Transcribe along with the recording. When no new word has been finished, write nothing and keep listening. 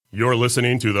You're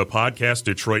listening to the Podcast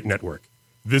Detroit Network.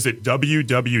 Visit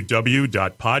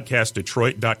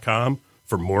www.podcastdetroit.com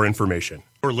for more information.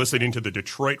 You're listening to the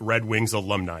Detroit Red Wings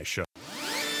Alumni Show. Red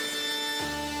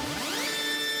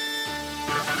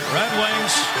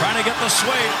Wings trying to get the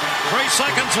sweep. 3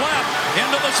 seconds left.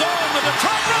 Into the zone. The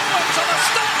Detroit Red Wings are the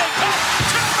Stanley Cup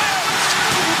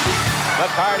champions.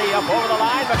 McCarty up over the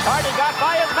line. McCarty got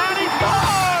by his man. He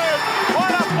scores!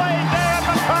 What a play Dan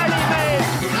McCarty made.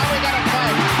 Now we got a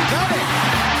fight. Johnny.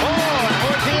 Oh, and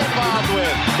who's he involved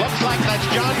with? Looks like that's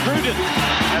John Gruden.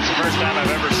 That's the first time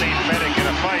I've ever seen Fettig in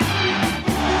a fight.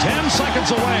 10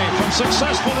 seconds away from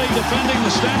successfully defending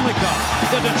the Stanley Cup.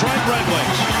 The Detroit Red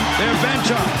Wings. Their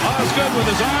bench up. Osgood with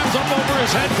his arms up over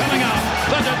his head coming out.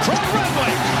 The Detroit Red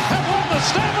Wings have won the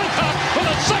Stanley Cup for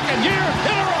the second year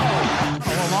in a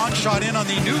row. A long shot in on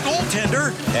the new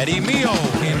goaltender, Eddie Mio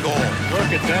in goal.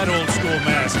 Look at that old school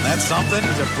mask. That's something.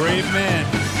 He's a brave man.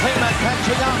 Heyman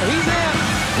catching up. He's in.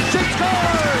 6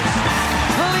 scores.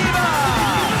 Lima.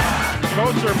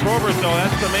 Koser and Probert, though,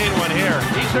 that's the main one here.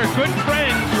 These are good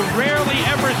friends. You rarely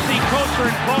ever see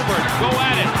Koser and Probert go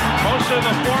at it. Most of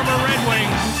the former Red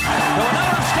Wings. For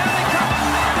another Stanley Cup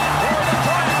for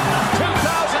Detroit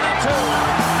 2002.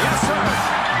 Yes, sir.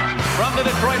 From the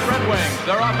Detroit Red Wings,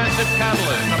 their offensive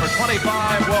catalyst, number 25,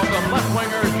 welcome left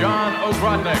winger John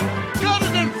Ogrodnik. Got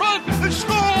it in front and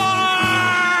score!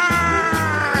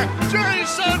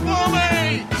 Jason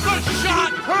Woolley! The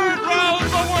shot heard round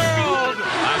the world!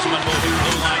 Osman moving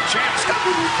blue line, chance. Stop!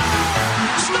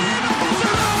 Stand up,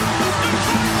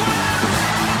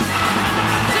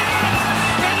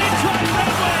 Detroit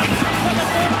Red Wings, for the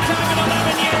first time in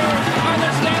 11 years, are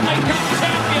the Stanley Cup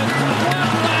champions. One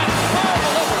last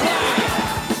marvelous play.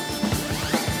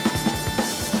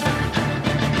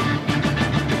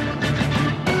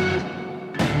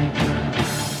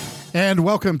 And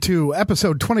welcome to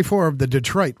episode 24 of the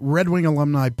Detroit Red Wing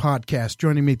Alumni Podcast.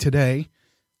 Joining me today,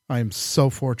 I am so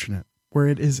fortunate, where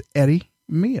it is Eddie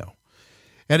Mio.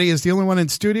 Eddie is the only one in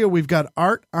studio. We've got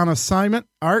Art on assignment.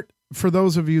 Art, for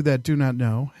those of you that do not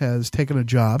know, has taken a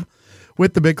job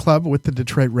with the big club, with the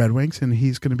Detroit Red Wings, and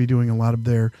he's going to be doing a lot of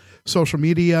their social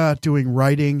media, doing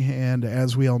writing, and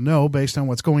as we all know, based on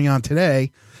what's going on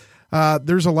today,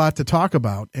 there's a lot to talk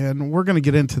about, and we're going to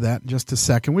get into that in just a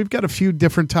second. We've got a few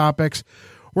different topics.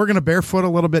 We're going to barefoot a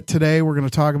little bit today. We're going to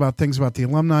talk about things about the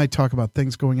alumni, talk about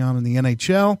things going on in the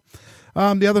NHL.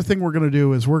 The other thing we're going to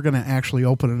do is we're going to actually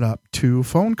open it up to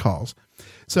phone calls.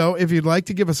 So if you'd like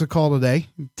to give us a call today,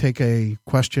 take a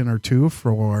question or two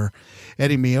for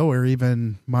Eddie Mio or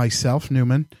even myself,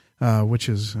 Newman, which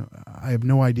is, I have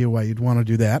no idea why you'd want to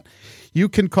do that. You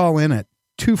can call in at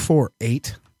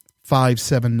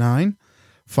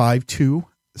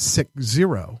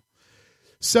 248-579-5260.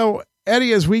 So,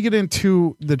 Eddie, as we get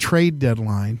into the trade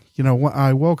deadline, you know,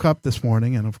 I woke up this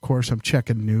morning and, of course, I'm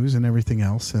checking news and everything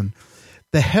else. And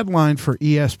the headline for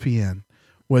ESPN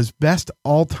was best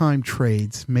all-time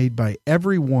trades made by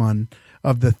every one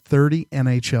of the 30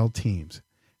 NHL teams.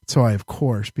 So I, of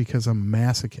course, because I'm a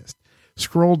masochist,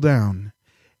 scrolled down.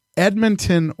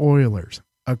 Edmonton Oilers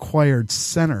acquired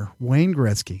center Wayne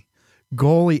Gretzky,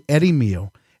 goalie Eddie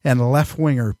Mio, and left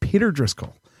winger Peter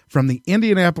Driscoll from the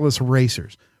Indianapolis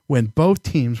Racers when both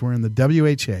teams were in the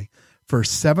WHA for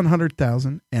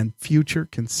 $700,000 and future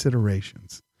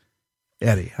considerations.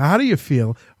 Eddie, how do you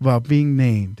feel about being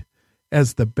named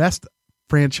as the best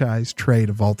franchise trade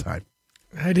of all time?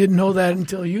 I didn't know that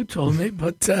until you told me,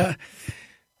 but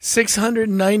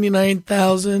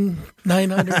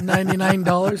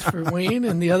 $699,999 for Wayne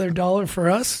and the other dollar for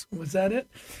us. Was that it?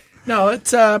 No,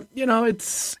 it's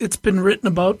it's been written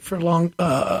about for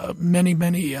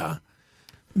many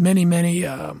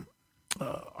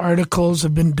articles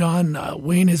have been done.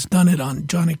 Wayne has done it on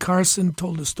Johnny Carson,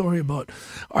 told a story about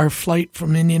our flight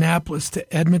from Indianapolis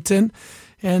to Edmonton.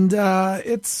 And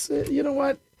it's, you know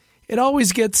what, it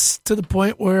always gets to the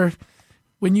point where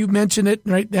when you mention it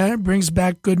right there, it brings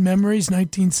back good memories.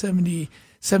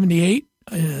 1978,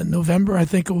 November, I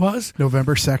think it was.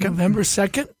 November 2nd. November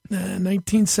 2nd,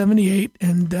 1978.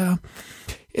 And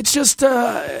it's just,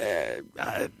 I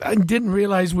didn't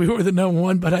realize we were the number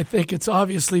one, but I think it's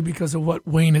obviously because of what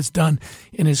Wayne has done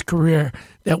in his career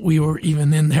that we were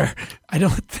even in there. I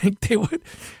don't think they would.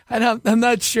 I'm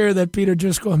not sure that Peter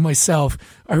Driscoll and myself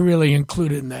are really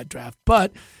included in that draft.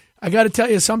 But I got to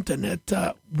tell you something,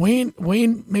 that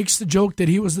Wayne makes the joke that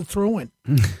he was the throw-in.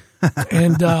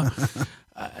 And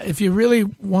if you really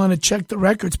want to check the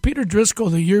records, Peter Driscoll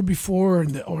the year before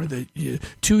or the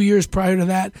 2 years prior to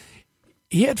that,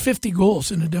 he had 50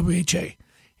 goals in the WHA,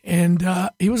 and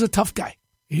he was a tough guy.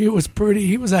 He was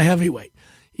a heavyweight.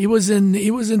 He was in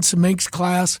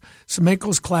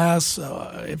Semenko's class.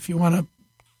 If you want to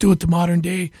do it the modern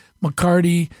day,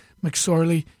 McCarty,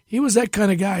 McSorley. He was that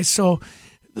kind of guy. So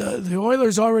the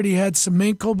Oilers already had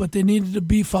Semenko, but they needed to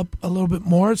beef up a little bit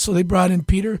more. So they brought in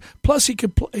Peter. Plus, he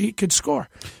could score.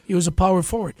 He was a power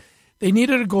forward. They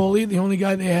needed a goalie. The only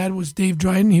guy they had was Dave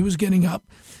Dryden. He was getting up.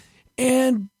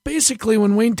 And basically,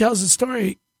 when Wayne tells the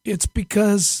story, it's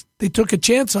because they took a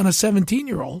chance on a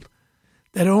 17-year-old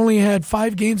that only had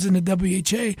 5 games in the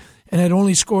WHA and had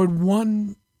only scored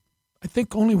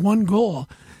only one goal.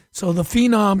 So the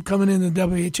phenom coming in the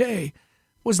WHA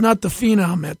was not the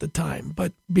phenom at the time,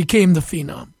 but became the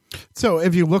phenom. So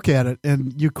if you look at it,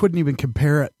 and you couldn't even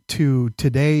compare it to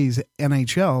today's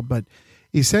NHL, but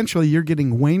essentially you're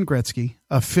getting Wayne Gretzky,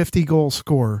 a 50-goal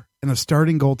scorer, and a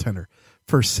starting goaltender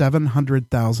for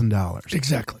 $700,000.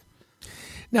 Exactly.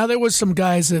 Now, there was some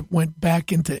guys that went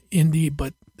back into Indy,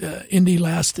 but Indy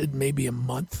lasted maybe a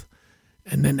month,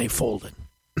 and then they folded.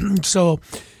 So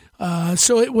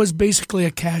it was basically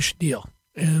a cash deal.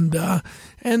 And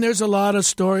there's a lot of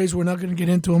stories. We're not going to get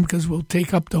into them because we'll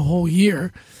take up the whole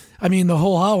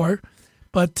hour.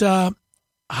 But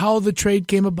how the trade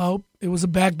came about, it was a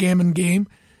backgammon game.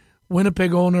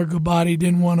 Winnipeg owner Gabati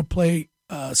didn't want to play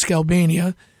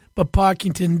Skalbania, but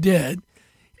Pocklington did.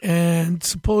 And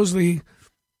supposedly,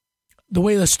 the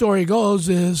way the story goes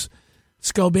is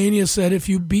Skalbania said, if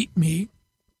you beat me,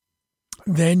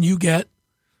 then you get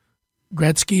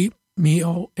Gretzky,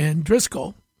 Mio, and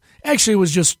Driscoll. Actually, it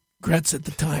was just Gretz at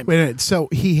the time. Wait a minute, so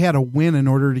he had to win in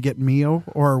order to get Mio,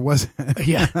 or was it?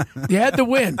 Yeah, you had to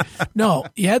win. No,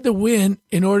 you had to win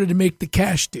in order to make the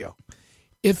cash deal.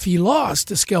 If he lost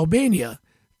to Skalbania,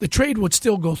 the trade would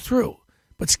still go through,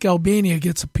 but Skalbania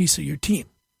gets a piece of your team.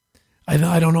 I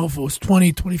don't know if it was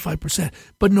 20, 25%,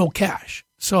 but no cash.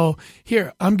 So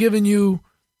here, I'm giving you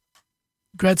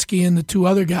Gretzky and the 2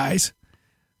 other guys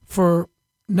for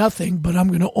nothing, but I'm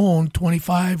going to own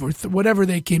 25 or whatever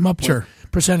they came up with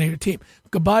percent of your team.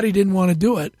 Gabati didn't want to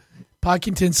do it.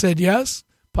 Pocklington said yes.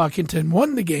 Pocklington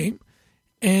won the game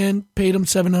and paid him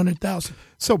 $700,000.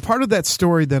 So part of that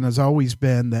story then has always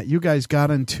been that you guys got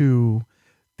into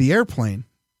the airplane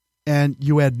and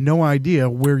you had no idea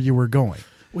where you were going.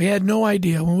 We had no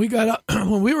idea. When we got up,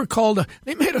 when we were called,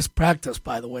 they made us practice,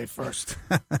 by the way, first.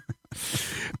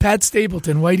 Pat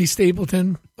Stapleton, Whitey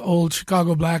Stapleton, old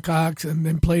Chicago Blackhawks, and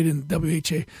then played in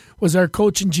WHA, was our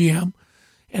coach and GM.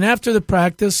 And after the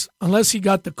practice, unless he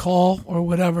got the call or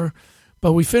whatever,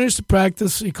 but we finished the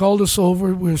practice, he called us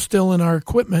over. We were still in our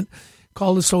equipment.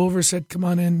 Called us over, said, come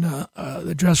on in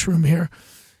the dressing room here.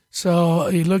 So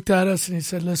he looked at us and he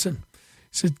said, listen,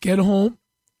 he said, get home,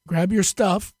 grab your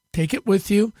stuff, take it with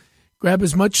you, grab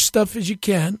as much stuff as you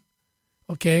can,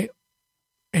 okay,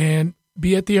 and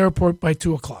be at the airport by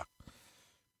 2 o'clock.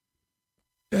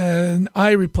 And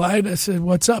I replied, I said,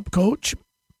 what's up, coach?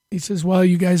 He says, well,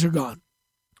 you guys are gone.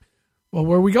 Well,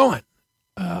 where are we going?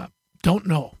 Don't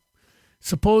know.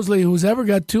 Supposedly, who's ever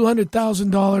got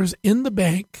 $200,000 in the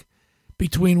bank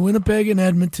between Winnipeg and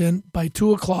Edmonton by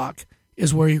 2 o'clock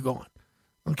is where you're going,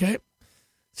 okay?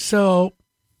 So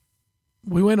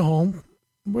we went home.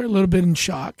 We're a little bit in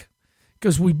shock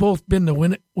because we both been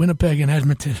to Winnipeg and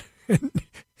Edmonton,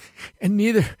 and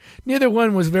neither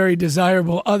one was very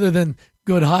desirable other than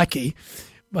good hockey.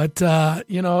 But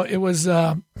it was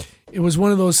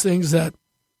one of those things that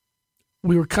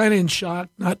we were kind of in shock,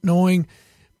 not knowing,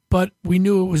 but we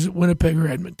knew it was Winnipeg or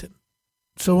Edmonton.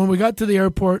 So when we got to the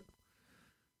airport,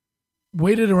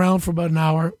 waited around for about an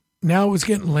hour. Now it was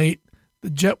getting late.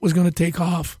 The jet was going to take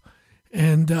off,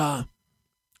 and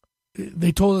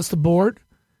they told us to board,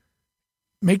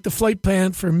 make the flight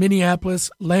plan for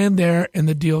Minneapolis, land there, and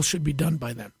the deal should be done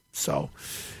by then. So,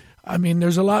 I mean,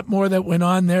 there's a lot more that went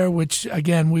on there, which,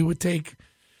 again, we would take,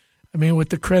 with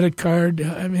the credit card.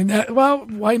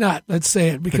 Why not? Let's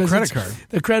say it. Because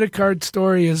the credit card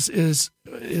story is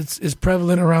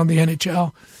prevalent around the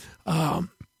NHL.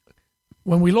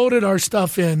 When we loaded our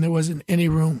stuff in, there wasn't any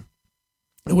room.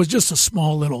 It was just a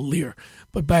small little Lear.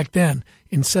 But back then,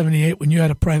 in 78, when you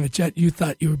had a private jet, you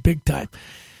thought you were big time.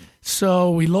 So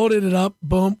we loaded it up.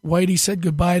 Boom. Whitey said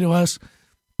goodbye to us.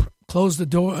 Closed the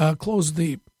door. Closed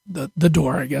the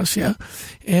door, I guess. Yeah.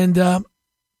 And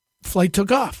flight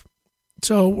took off.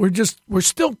 So we're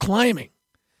still climbing.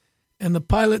 And the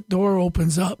pilot door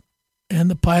opens up.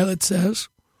 And the pilot says,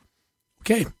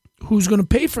 okay, who's going to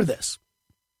pay for this?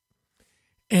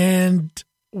 And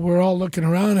we're all looking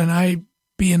around, and I,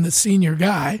 being the senior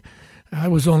guy, I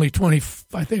was only 20,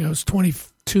 I think I was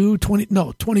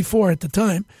 24 at the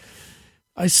time.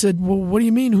 I said, well, what do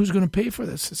you mean who's going to pay for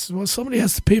this? I said, well, somebody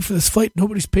has to pay for this flight.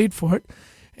 Nobody's paid for it.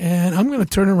 and I'm going to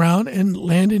turn around and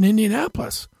land in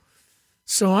Indianapolis.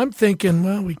 So I'm thinking,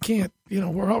 well, we can't,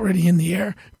 we're already in the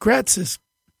air. Gretz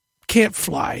can't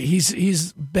fly.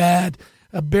 He's bad,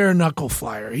 a bare knuckle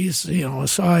flyer.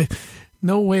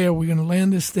 No way are we going to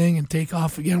land this thing and take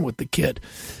off again with the kid.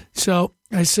 So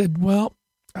I said, well,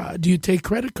 do you take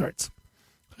credit cards?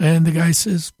 And the guy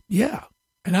says, yeah.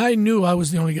 And I knew I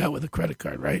was the only guy with a credit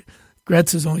card, right?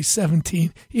 Gretz is only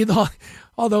 17,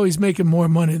 although he's making more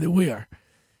money than we are.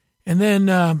 And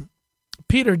then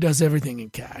Peter does everything in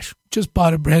cash. Just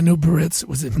bought a brand new Baritz. It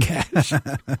was in cash.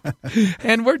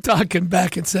 And we're talking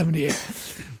back in 78.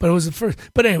 But it was the first.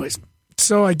 But anyways,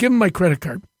 so I give him my credit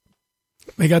card.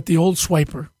 They got the old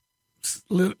swiper,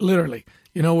 literally.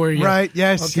 Where you... Right,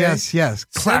 yes, okay? yes.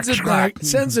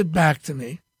 Sends it back to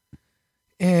me.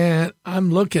 And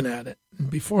I'm looking at it. And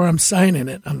before I'm signing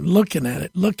it, I'm looking at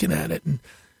it. And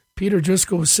Peter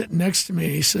Driscoll was sitting next to me.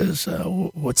 He says,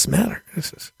 what's the matter? I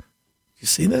says, you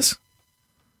see this?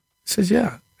 He says,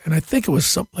 yeah. And I think it was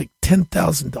something like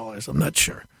 $10,000. I'm not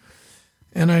sure.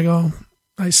 And I go,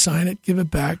 I sign it, give it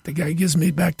back. The guy gives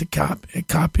me back the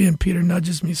copy, and Peter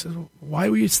nudges me. He says, why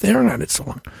were you staring at it so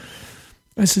long?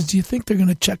 I says, do you think they're going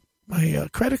to check my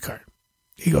credit card?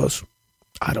 He goes,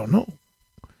 I don't know.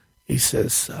 He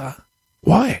says,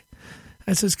 why?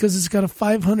 I says, because it's got a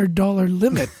 $500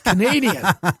 limit, Canadian.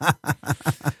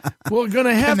 We're going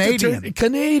to have to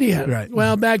Canadian. Right.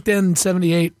 Well, back then, in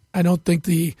 78, I don't think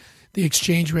the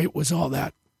exchange rate was all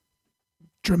that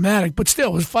dramatic, but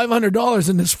still, it was $500,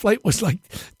 and this flight was like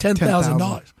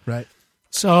 $10,000. Right.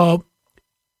 So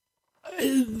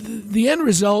the end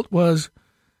result was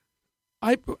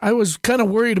I was kind of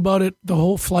worried about it the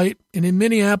whole flight, and in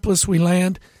Minneapolis we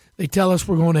land. They tell us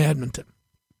we're going to Edmonton.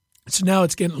 So now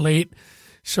it's getting late.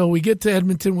 So we get to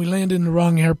Edmonton. We land in the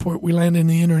wrong airport. We land in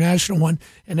the international one,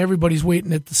 and everybody's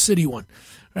waiting at the city one,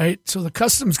 right? So the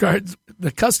custom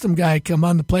guy come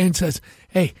on the plane and says,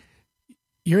 hey,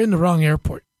 you're in the wrong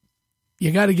airport.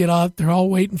 You got to get off. They're all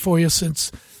waiting for you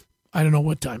since I don't know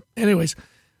what time. Anyways,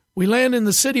 we land in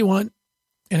the city one,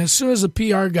 and as soon as the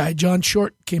PR guy, John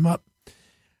Short, came up,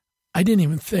 I didn't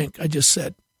even think. I just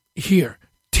said, here,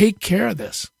 take care of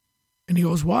this. And he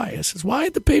goes, why? I says, well, I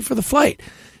had to pay for the flight.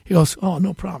 He goes, oh,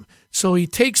 no problem. So he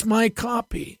takes my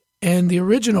copy and the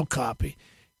original copy,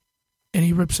 and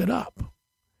he rips it up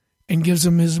and gives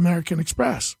him his American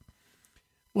Express.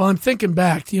 Well, I'm thinking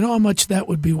back. Do you know how much that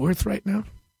would be worth right now?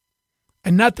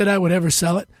 And not that I would ever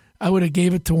sell it. I would have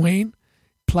gave it to Wayne,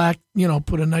 put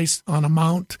a nice on a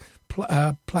mount,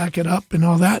 plaque it up and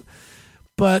all that.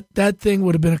 But that thing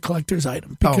would have been a collector's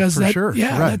item because sure.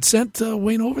 Yeah, right. That sent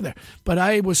Wayne over there. But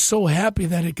I was so happy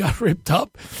that it got ripped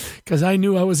up because I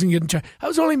knew I wasn't getting charged. I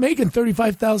was only making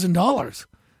 $35,000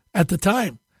 at the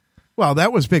time. Well,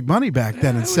 that was big money back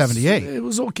then in 78. It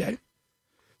was okay.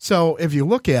 So if you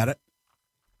look at it,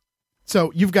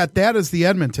 so you've got that as the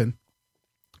Edmonton.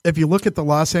 If you look at the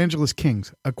Los Angeles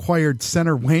Kings, acquired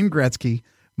center Wayne Gretzky,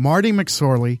 Marty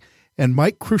McSorley, and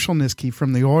Mike Krushelnyski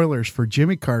from the Oilers for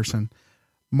Jimmy Carson,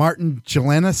 Martin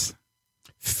Jelenis,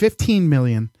 $15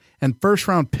 million, and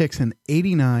first-round picks in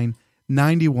 89,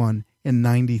 91, and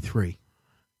 93.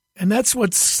 And that's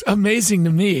what's amazing to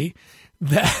me,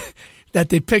 that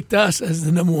they picked us as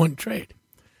the number one trade.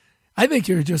 I think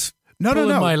you're just pulling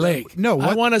my leg. No,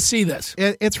 I want to see this.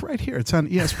 It's right here. It's on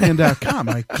ESPN.com.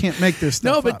 I can't make this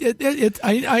stuff up. No, but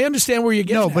I understand where you're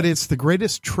getting at. But it's the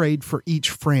greatest trade for each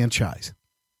franchise.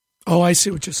 Oh, I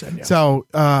see what you're saying. Yeah. So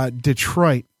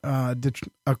Detroit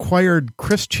acquired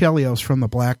Chris Chelios from the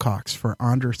Blackhawks for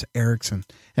Anders Eriksson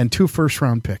and 2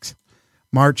 first-round picks,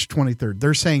 March 23rd.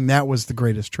 They're saying that was the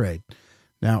greatest trade.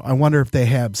 Now, I wonder if they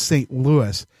have St.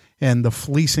 Louis and the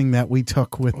fleecing that we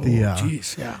took with the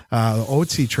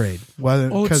Otzi trade.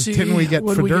 Because didn't we get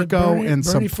Fedorko and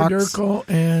some pucks? Fedorko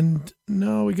and,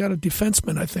 no, we got a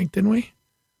defenseman, I think, didn't we?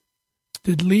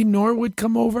 Did Lee Norwood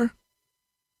come over?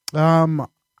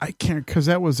 I can't, because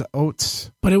that was Oates.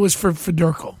 But it was for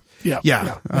Fedorko. Yeah.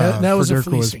 That was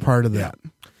Fedorko was part of that.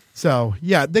 So,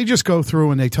 they just go through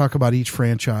and they talk about each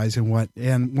franchise and what.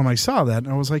 And when I saw that,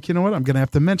 I was like, you know what? I'm going to have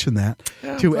to mention that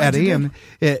to Eddie. And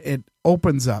it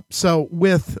opens up. So,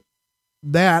 with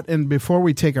that, and before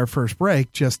we take our first break,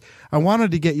 I wanted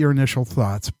to get your initial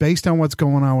thoughts based on what's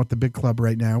going on with the big club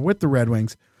right now with the Red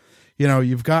Wings.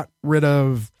 You've got rid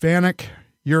of Vanek,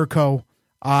 Yurko,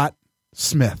 Ott,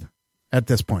 Smith. At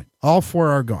this point, all 4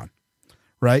 are gone,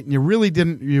 right? And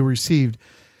you received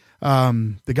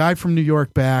the guy from New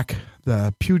York back,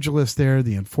 the pugilist there,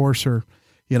 the enforcer,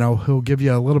 who'll give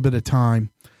you a little bit of time.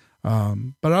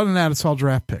 But other than that, it's all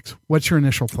draft picks. What's your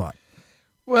initial thought?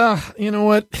 Well, you know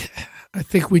what? I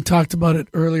think we talked about it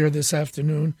earlier this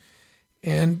afternoon.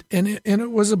 And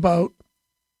it was about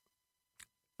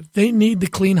they need to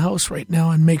clean house right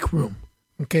now and make room.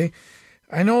 Okay,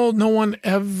 I know no one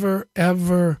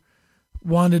ever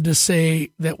wanted to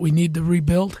say that we need to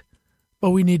rebuild, but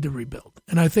we need to rebuild,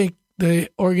 and I think the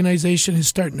organization is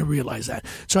starting to realize that.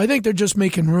 So I think they're just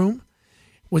making room.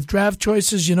 With draft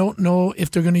choices, you don't know if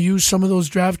they're going to use some of those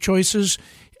draft choices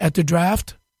at the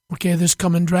draft, okay, this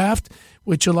coming draft,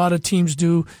 which a lot of teams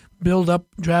do, build up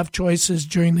draft choices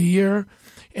during the year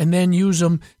and then use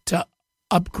them to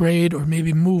upgrade or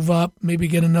maybe move up, maybe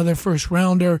get another first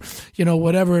rounder,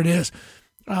 whatever it is.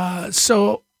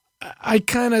 So I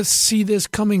kind of see this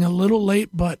coming a little late,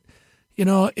 but,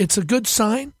 it's a good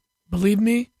sign. Believe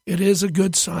me, it is a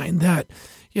good sign that,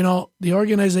 the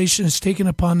organization has taken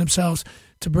upon themselves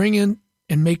to bring in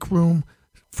and make room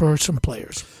for some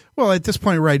players. Well, at this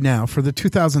point right now, for the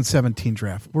 2017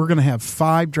 draft, we're going to have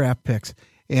 5 draft picks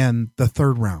in the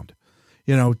third round.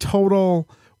 Total,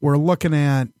 we're looking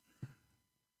at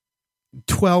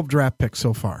 12 draft picks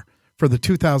so far for the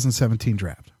 2017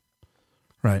 draft.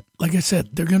 Right. Like I said,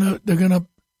 they're gonna.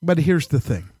 But here's the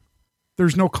thing: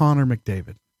 there's no Connor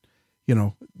McDavid.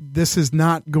 This is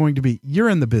not going to be. You're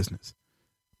in the business.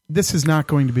 This is not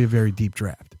going to be a very deep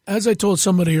draft. As I told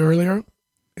somebody earlier,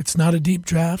 it's not a deep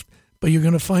draft, but you're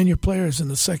going to find your players in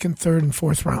the second, third, and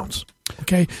fourth rounds.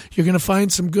 Okay, you're going to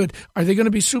find some good. Are they going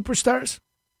to be superstars?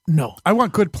 No. I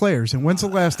want good players. And when's the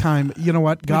last time? You know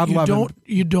what? God love him.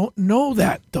 You don't know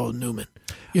that though, Newman.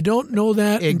 You don't know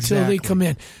that until they come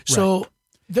in. So. Right.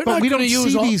 They're but not we going don't to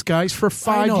use see these guys for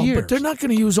 5 years. But they're not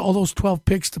going to use all those 12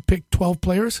 picks to pick 12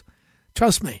 players.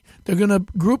 Trust me. They're going to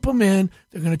group them in.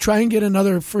 They're going to try and get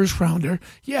another first rounder.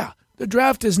 Yeah, the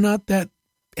draft is not that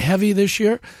heavy this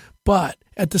year, but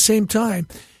at the same time,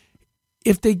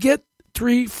 if they get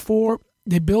 3, 4,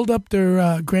 they build up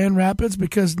their Grand Rapids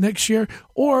because next year,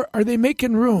 or are they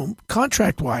making room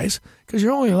contract-wise? Because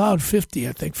you're only allowed 50,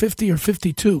 I think, 50 or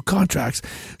 52 contracts.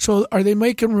 So are they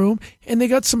making room? And they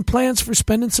got some plans for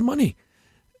spending some money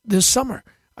this summer.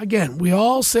 Again, we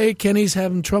all say Kenny's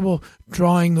having trouble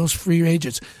drawing those free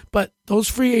agents, but those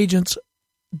free agents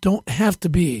don't have to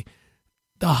be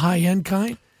the high-end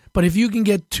kind. But if you can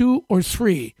get 2 or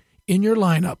 3 in your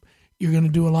lineup, you're going to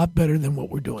do a lot better than what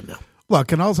we're doing now.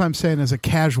 Look, and all I'm saying as a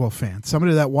casual fan,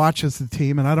 somebody that watches the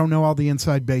team, and I don't know all the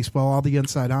inside baseball, all the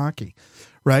inside hockey,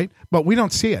 right? But we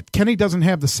don't see it. Kenny doesn't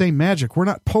have the same magic. We're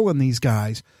not pulling these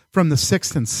guys from the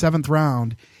 6th and 7th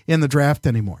round in the draft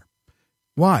anymore.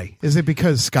 Why? Is it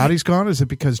because Scotty's gone? Is it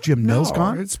because Jim Nill's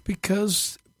gone? It's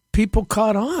because people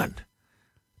caught on.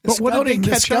 But what did they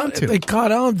catch on to? They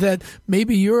caught on that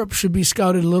maybe Europe should be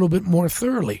scouted a little bit more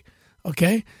thoroughly,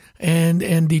 okay?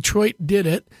 And Detroit did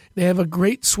it. They have a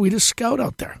great Swedish scout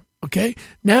out there, okay?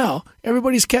 Now,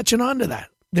 everybody's catching on to that.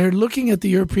 They're looking at the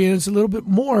Europeans a little bit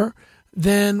more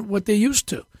than what they used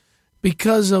to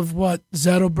because of what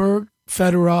Zetterberg,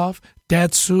 Fedorov,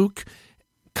 Datsuk,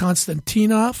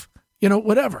 Konstantinov,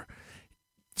 whatever.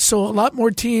 So a lot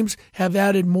more teams have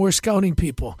added more scouting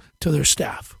people to their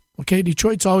staff, okay?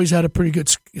 Detroit's always had a pretty good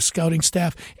scouting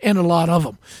staff and a lot of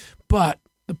them. But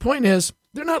the point is,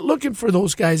 they're not looking for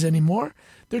those guys anymore.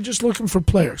 They're just looking for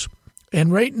players.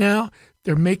 And right now,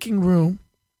 they're making room.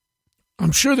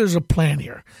 I'm sure there's a plan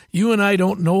here. You and I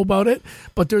don't know about it,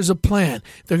 but there's a plan.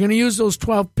 They're going to use those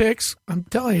 12 picks. I'm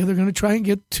telling you, they're going to try and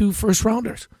get 2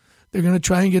 first-rounders. They're going to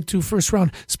try and get 2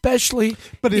 first-round, especially.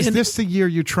 But is this the year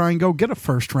you try and go get a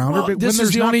first-rounder? Well, this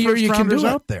is the only year you can do it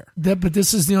out there. But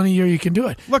this is the only year you can do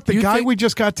it. Look, the guy we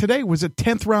just got today was a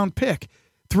 10th-round pick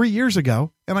 3 years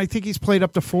ago, and I think he's played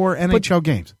up to 4 NHL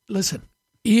games. Listen,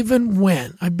 even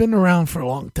when I've been around for a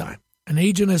long time, an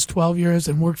agent has 12 years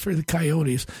and worked for the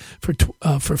Coyotes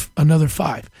for another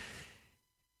 5.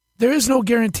 There is no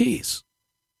guarantees.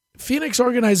 Phoenix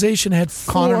organization had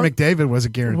 4. Connor McDavid was a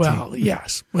guarantee. Well,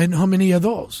 yes. How many of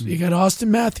those? You got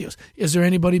Austin Matthews. Is there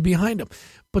anybody behind him?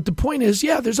 But the point is,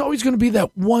 there's always going to be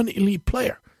that one elite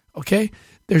player, okay?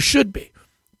 There should be.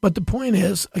 But the point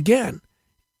is, again,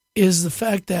 is the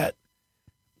fact that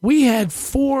we had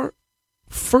 4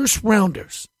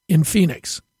 first-rounders in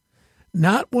Phoenix.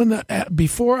 Not when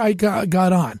before I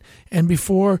got on and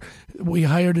before we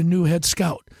hired a new head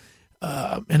scout.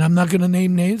 And I'm not going to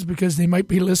name names because they might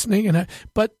be listening.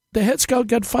 But the head scout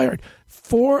got fired.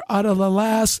 4 out of the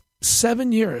last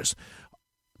 7 years,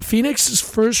 Phoenix's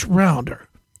first rounder,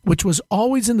 which was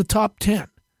always in the top 10,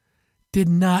 did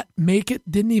not make it,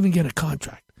 didn't even get a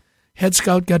contract. Head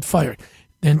scout got fired.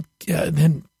 Then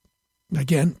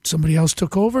again, somebody else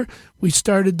took over.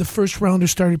 The first rounder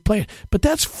started playing. But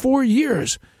that's 4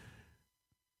 years,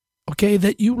 okay,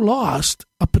 that you lost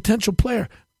a potential player.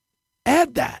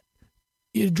 Add that.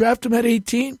 You draft him at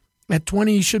 18. at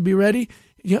 20 he should be ready.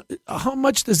 How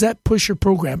much does that push your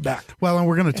program back? Well, and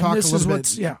we're going to talk a little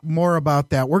bit more about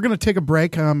that. We're going to take a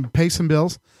break, pay some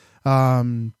bills.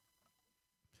 Probably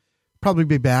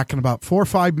be back in about 4 or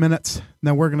 5 minutes. And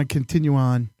then we're going to continue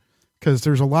on because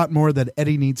there's a lot more that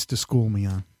Eddie needs to school me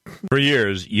on. For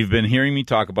years, you've been hearing me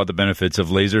talk about the benefits of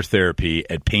laser therapy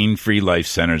at Pain-Free Life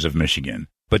Centers of Michigan.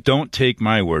 But don't take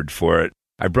my word for it.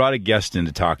 I brought a guest in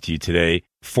to talk to you today,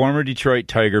 former Detroit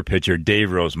Tiger pitcher Dave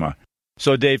Rozema.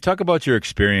 So, Dave, talk about your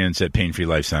experience at Pain-Free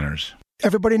Life Centers.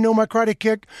 Everybody know my karate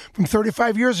kick from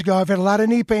 35 years ago. I've had a lot of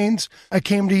knee pains. I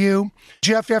came to you.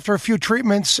 Jeff, after a few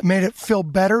treatments, made it feel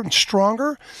better and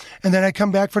stronger. And then I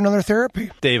come back for another therapy.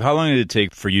 Dave, how long did it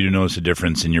take for you to notice a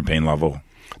difference in your pain level?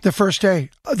 The first day.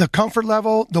 The comfort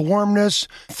level, the warmness,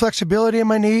 flexibility in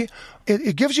my knee,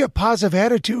 it gives you a positive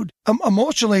attitude.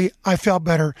 Emotionally, I felt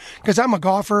better because I'm a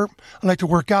golfer. I like to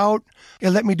work out.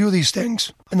 It let me do these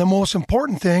things. And the most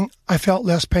important thing, I felt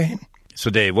less pain. So,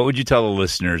 Dave, what would you tell the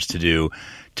listeners to do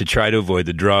to try to avoid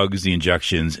the drugs, the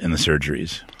injections, and the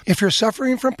surgeries? If you're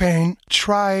suffering from pain,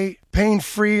 try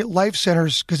Pain-Free Life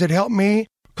Centers because it helped me.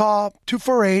 Call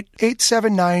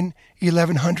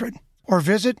 248-879-1100 or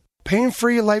visit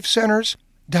painfreelifecenters.com.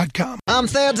 I'm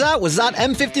Thad's out with Zot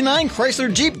M59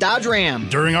 Chrysler Jeep Dodge Ram.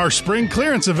 During our spring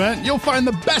clearance event, you'll find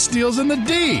the best deals in the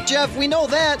D. Jeff, we know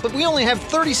that, but we only have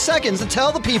 30 seconds to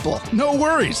tell the people. No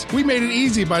worries. We made it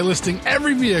easy by listing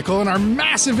every vehicle in our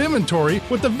massive inventory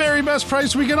with the very best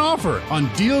price we can offer on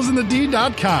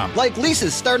dealsinthed.com. Like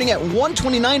leases starting at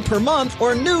 $129 per month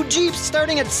or new Jeeps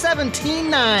starting at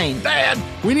 $17,900. Dad,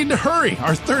 we need to hurry.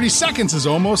 Our 30 seconds is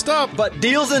almost up. But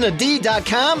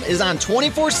dealsinthed.com is on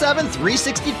 24/7,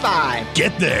 365.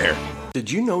 Get there.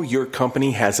 Did you know your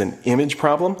company has an image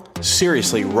problem?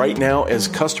 Seriously, right now, as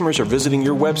customers are visiting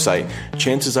your website,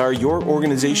 chances are your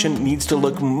organization needs to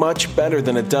look much better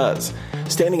than it does.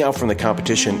 Standing out from the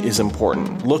competition is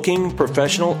important. Looking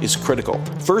professional is critical.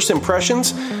 First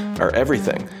impressions are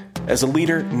everything. As a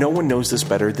leader, no one knows this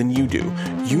better than you do.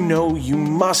 You know you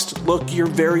must look your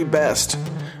very best.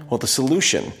 Well, the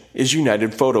solution is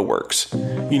United PhotoWorks.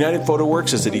 United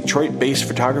PhotoWorks is a Detroit-based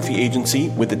photography agency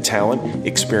with the talent,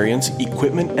 experience,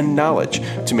 equipment, and knowledge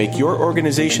to make your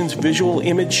organization's visual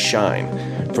image shine.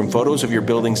 From photos of your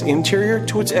building's interior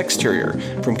to its exterior,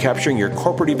 from capturing your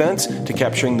corporate events to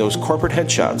capturing those corporate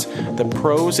headshots, the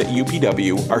pros at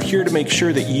UPW are here to make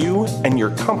sure that you and your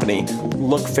company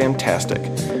look fantastic.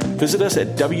 Visit us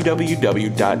at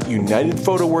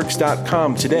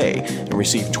www.unitedphotoworks.com today and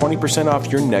receive 20%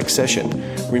 off your next session.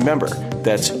 Remember,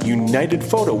 that's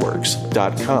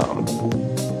unitedphotoworks.com.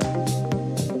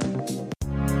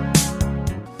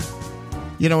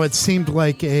 You know, it seemed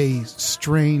like a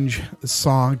strange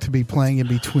song to be playing in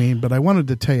between, but I wanted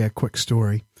to tell you a quick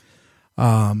story.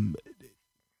 Ted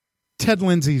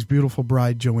Lindsay's beautiful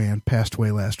bride, Joanne, passed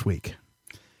away last week.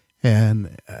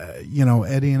 And,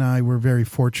 Eddie and I were very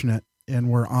fortunate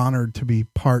and were honored to be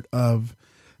part of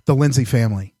the Lindsay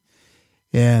family.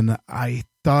 And I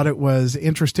thought it was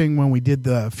interesting when we did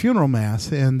the funeral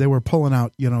mass and they were pulling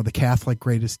out, the Catholic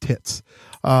greatest hits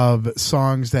of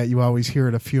songs that you always hear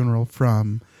at a funeral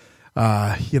from,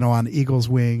 On Eagle's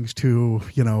Wings to,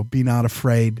 Be Not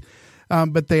Afraid.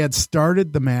 But they had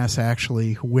started the mass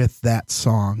actually with that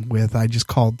song, with I Just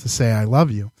Called to Say I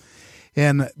Love You.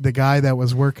 And the guy that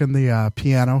was working the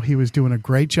piano, he was doing a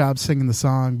great job singing the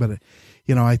song. But,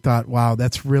 I thought, wow,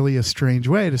 that's really a strange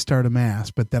way to start a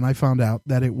mass. But then I found out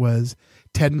that it was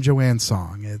Ted and Joanne's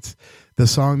song. It's the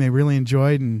song they really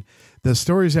enjoyed. And the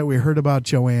stories that we heard about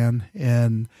Joanne.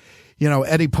 And,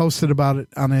 Eddie posted about it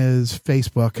on his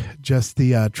Facebook, just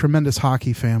the tremendous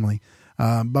hockey family.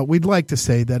 But we'd like to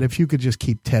say that if you could just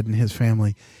keep Ted and his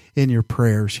family in your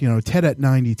prayers. Ted at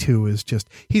 92 is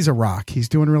he's a rock. He's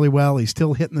doing really well. He's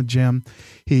still hitting the gym.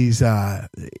 He's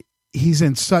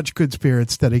in such good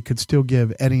spirits that he could still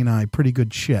give Eddie and I pretty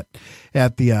good shit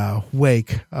at the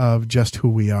wake of just who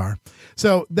we are.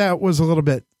 So that was a little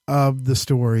bit of the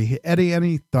story. Eddie,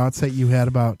 any thoughts that you had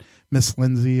about Miss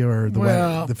Lindsay or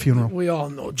the funeral? We all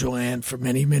know Joanne for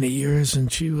many, many years,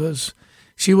 and she was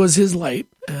his light.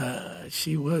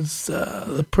 She was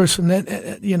the person that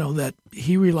that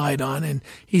he relied on, and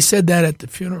he said that at the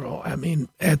funeral. I mean,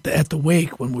 at the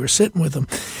wake when we were sitting with him.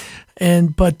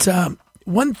 But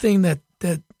one thing that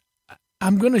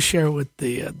I'm going to share with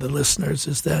the listeners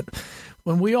is that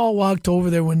when we all walked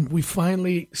over there, when we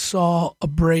finally saw a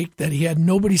break, that he had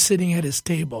nobody sitting at his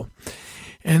table,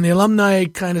 and the alumni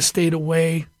kind of stayed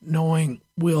away, knowing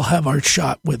we'll have our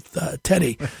shot with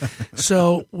Teddy.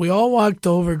 So we all walked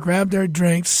over, grabbed our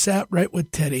drinks, sat right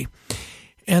with Teddy.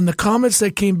 And the comments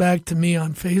that came back to me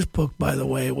on Facebook, by the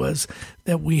way, was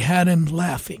that we had him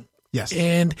laughing. Yes.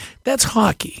 And that's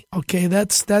hockey, okay?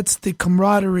 That's the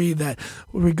camaraderie that,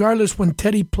 regardless when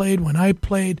Teddy played, when I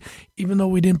played, even though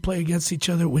we didn't play against each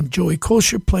other, when Joey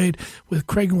Kosher played, with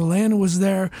Craig Willan was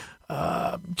there,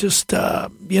 all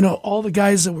the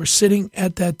guys that were sitting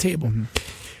at that table. Mm-hmm.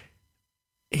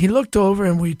 He looked over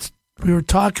and we were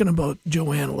talking about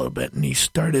Joanne a little bit, and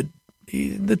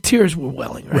the tears were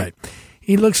welling, right?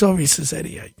 He looks over, he says,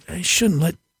 Eddie, I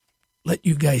shouldn't let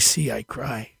you guys see I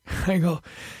cry. I go,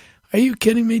 are you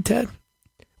kidding me, Ted?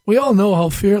 We all know how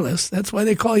fearless. That's why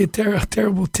they call you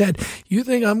Terrible Ted. You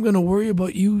think I'm going to worry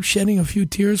about you shedding a few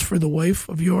tears for the wife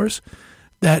of yours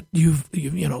that you've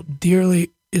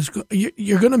dearly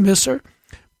you're going to miss her?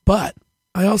 But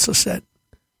I also said,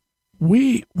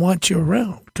 we want you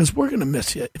around because we're going to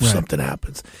miss you if something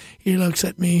happens. He looks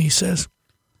at me, he says,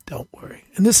 don't worry.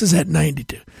 And this is at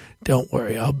 92. Don't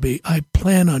worry. I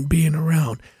plan on being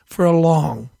around for a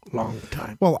long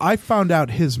time. Well, I found out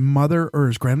his mother or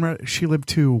his grandmother, she lived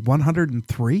to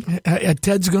 103.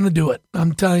 Ted's going to do it.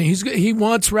 I'm telling you, he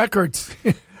wants records.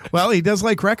 Well, he does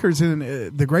like records, and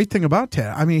the great thing about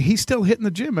Ted, I mean, he's still hitting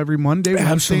the gym every Monday,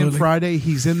 Wednesday, and Friday.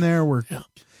 He's in there.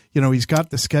 He's got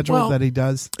the schedule that he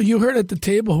does. You heard at the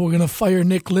table, we're going to fire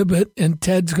Nick Libet, and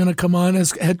Ted's going to come on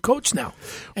as head coach now.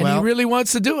 And he really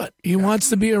wants to do it. He wants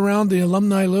to be around the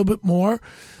alumni a little bit more.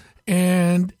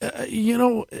 And,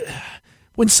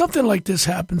 when something like this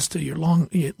happens to your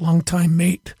long-time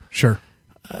mate, sure,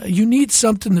 you need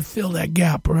something to fill that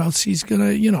gap, or else he's going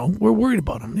to, we're worried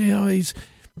about him.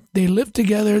 They lived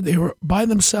together. They were by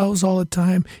themselves all the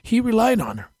time. He relied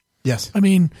on her. Yes. I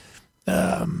mean,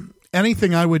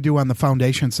 anything I would do on the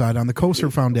foundation side, on the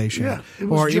Kosser Foundation,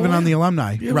 or Joanne. Even on the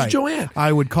alumni. It was Joanne.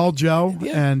 I would call Joe,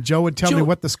 and Joe would tell me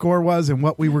what the score was and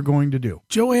what we were going to do.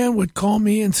 Joanne would call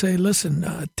me and say,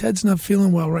 listen, Ted's not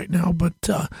feeling well right now, but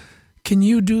can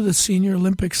you do the Senior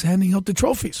Olympics handing out the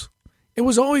trophies? It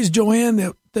was always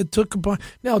Joanne that took upon.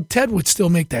 Now, Ted would still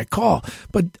make that call,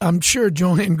 but I'm sure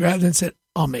Joanne grabbed it and said,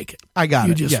 I'll make it. I got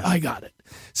it. I got it.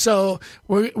 So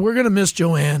we're going to miss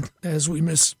Joanne as we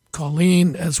miss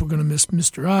Colleen, as we're going to miss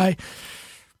Mr. I.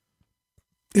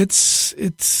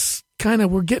 It's kind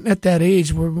of, we're getting at that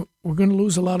age where we're going to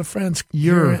lose a lot of friends.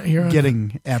 You're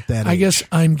getting at that age. I guess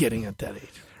I'm getting at that age.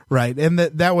 Right. And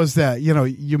that was that,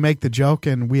 you make the joke,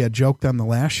 and we had joked on the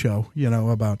last show,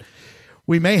 about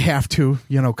we may have to,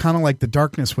 kind of like the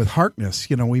darkness with Harkness,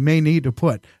 we may need to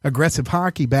put aggressive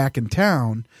hockey back in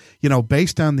town,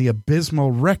 based on the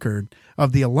abysmal record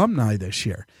of the alumni this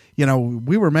year.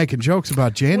 We were making jokes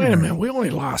about January. Wait a minute. We only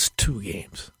lost 2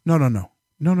 games. No.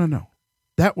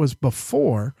 That was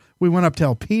before we went up to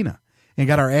Alpena and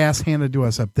got our ass handed to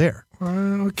us up there.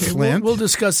 Okay, Flint, we'll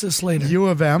discuss this later. U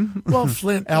of M. Well,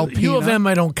 Flint, Alpena. U of M,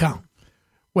 I don't count.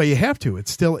 Well, you have to.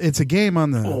 It's a game on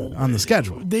the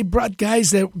schedule. They brought guys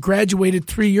that graduated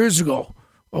 3 years ago.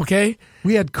 Okay,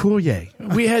 we had Coulier.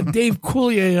 We had Dave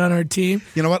Coulier on our team.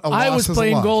 You know what? I was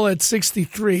playing goal at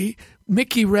 63.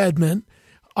 Mickey Redmond.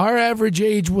 Our average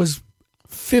age was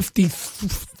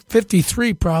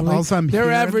 53 probably.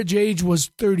 Their average age was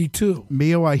 32.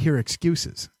 Mio, I hear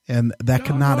excuses, and that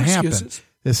cannot happen. Excuses.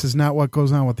 This is not what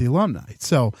goes on with the alumni.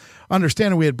 So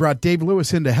understanding we had brought Dave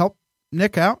Lewis in to help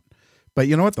Nick out, but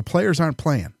you know what? The players aren't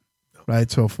playing,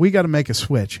 right? So if we got to make a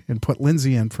switch and put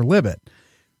Lindsay in for Libet,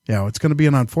 it's going to be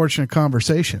an unfortunate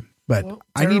conversation. But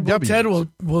I need W. Ted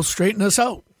will straighten us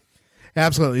out.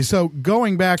 Absolutely. So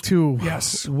going back to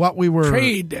what we were...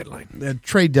 Trade deadline.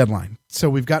 Trade deadline.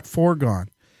 So we've got 4 gone.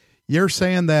 You're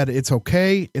saying that it's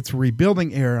okay. It's a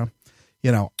rebuilding era.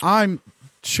 I'm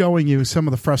showing you some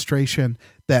of the frustration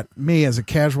that me as a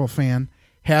casual fan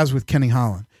has with Kenny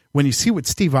Holland. When you see what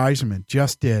Steve Yzerman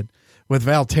just did with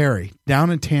Valtteri down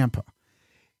in Tampa,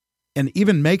 and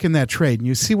even making that trade, and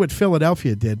you see what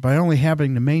Philadelphia did by only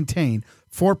having to maintain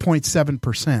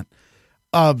 4.7%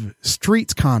 of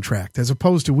Street's contract, as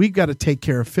opposed to we've got to take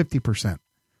care of 50%.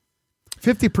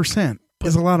 50%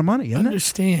 is a lot of money, isn't it?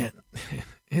 Understand.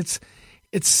 It's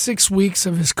 6 weeks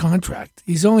of his contract.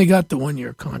 He's only got the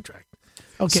 1-year contract.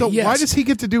 Okay, so why does he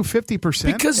get to do 50%?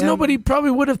 Because nobody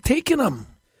probably would have taken him,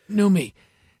 knew me.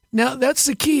 Now, that's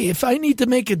the key. If I need to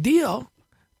make a deal,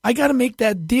 I got to make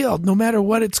that deal no matter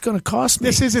what it's going to cost me.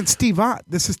 This isn't Steve Ott.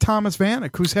 This is Thomas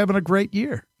Vanek, who's having a great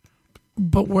year.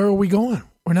 But where are we going?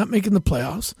 We're not making the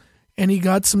playoffs, and he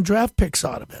got some draft picks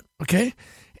out of it, okay?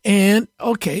 And,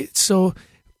 so,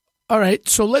 all right,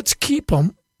 so let's keep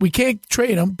him. We can't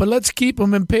trade him, but let's keep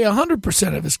him and pay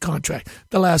 100% of his contract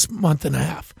the last month and a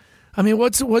half. I mean,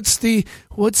 what's the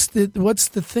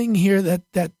thing here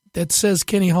that says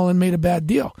Kenny Holland made a bad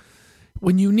deal?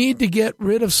 When you need to get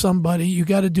rid of somebody, you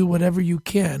got to do whatever you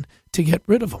can to get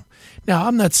rid of him. Now,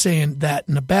 I'm not saying that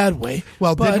in a bad way.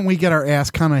 Well, didn't we get our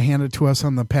ass kind of handed to us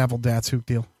on the Pavel Datsyuk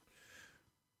deal?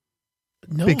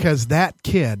 No. Because that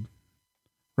kid,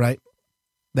 right,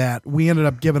 that we ended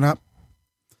up giving up,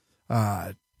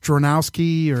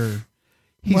 Dronowski, or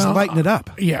he's lighting it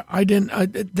up. Yeah, I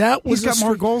didn't. That was he's got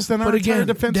more goals than our entire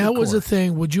defensive that was core. the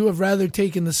thing. Would you have rather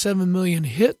taken the $7 million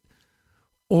hit,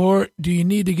 or do you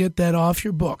need to get that off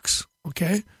your books?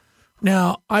 Okay.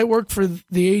 Now, I work for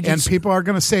the agency. And people are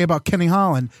going to say about Kenny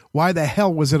Holland, why the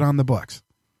hell was it on the books?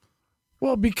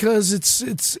 Well, because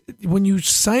it's when you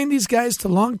sign these guys to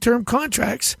long-term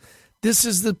contracts, this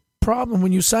is the problem.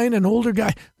 When you sign an older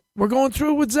guy, we're going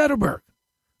through it with Zetterberg.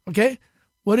 Okay?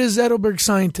 What is Zetterberg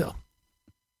signed till?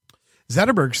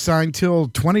 Zetterberg signed till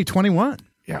 2021.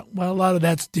 Yeah, well, a lot of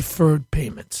that's deferred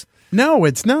payments. No,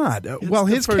 it's not. Well,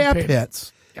 his cap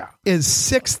payments. hit is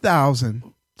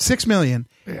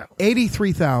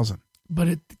 $6,083,000.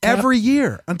 But every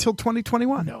year until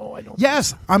 2021. No, I don't.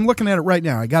 Yes, I'm looking at it right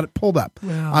now. I got it pulled up.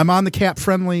 Well, I'm on the cap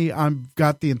friendly. I've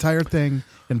got the entire thing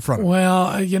in front of me.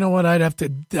 Well, you know what? I'd have to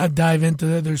dive into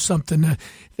that. There's something.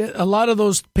 A lot of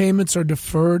those payments are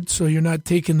deferred, so you're not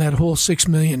taking that whole $6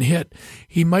 million hit.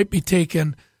 He might be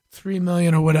taking $3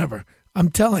 million or whatever. I'm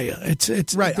telling you, it's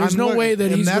right. There's no way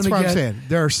that he's going to get. That's what I'm saying.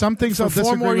 There are some things I'll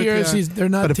disagree with you. 4 more years, they're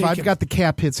not. But if I've got the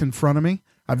cap hits in front of me,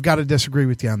 I've got to disagree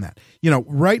with you on that.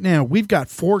 Right now we've got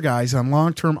 4 guys on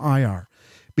long-term IR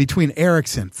between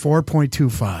Eriksson,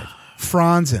 4.25,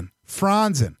 Franzen,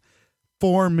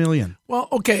 $4 million. Well,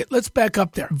 okay, let's back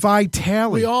up there.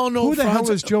 Vitale. We all know who the hell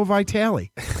is Joe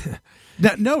Vitale?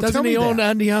 No, doesn't he own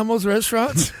Andiamo's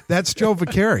restaurants? That's Joe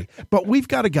Vicari. But we've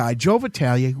got a guy, Joe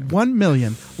Vitale, $1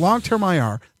 million long-term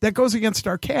IR that goes against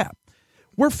our cap.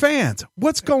 We're fans.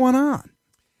 What's going on?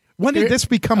 When did this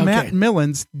become Matt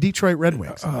Millen's Detroit Red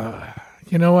Wings?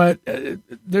 You know what?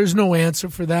 There's no answer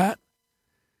for that.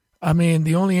 I mean,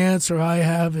 the only answer I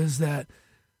have is that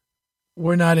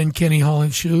we're not in Kenny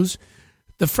Holland's shoes.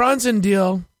 The Franzen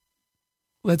deal,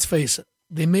 let's face it,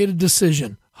 they made a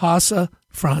decision. Haase,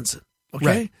 Franzen. Okay?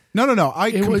 Right. No.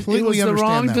 I completely it was understand the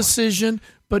wrong that decision,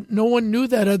 but no one knew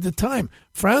that at the time.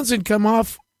 Franzen come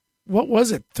off, what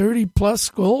was it, 30-plus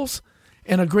goals?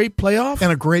 And a great playoff?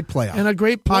 And a great playoff.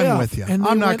 I'm with you. And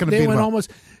I'm not going to beat him up.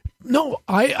 No,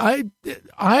 I'm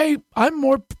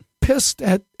more pissed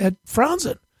at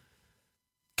Franzen.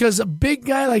 Because a big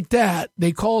guy like that,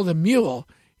 they call the mule,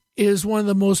 is one of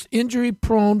the most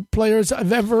injury-prone players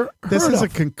I've ever heard of. This is a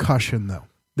concussion, though.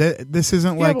 This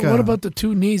isn't but what about the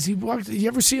 2 knees? You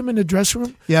ever see him in the dressing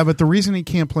room? Yeah, but the reason he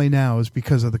can't play now is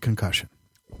because of the concussion.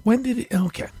 When did he?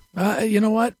 Okay. You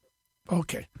know what?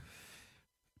 Okay.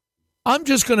 I'm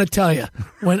just going to tell you,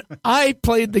 when I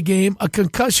played the game, a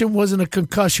concussion wasn't a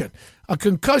concussion. A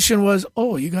concussion was,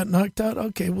 you got knocked out?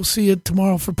 Okay, we'll see you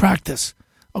tomorrow for practice.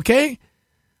 Okay?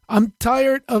 I'm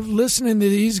tired of listening to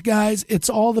these guys. It's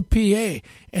all the PA.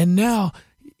 And now,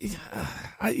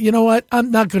 you know what? I'm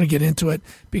not going to get into it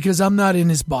because I'm not in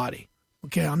his body.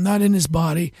 Okay? I'm not in his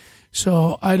body,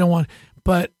 so I don't want.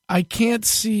 But I can't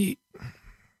see.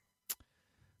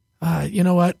 You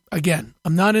know what? Again,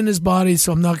 I'm not in his body,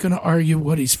 so I'm not going to argue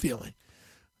what he's feeling.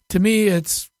 To me,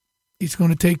 he's going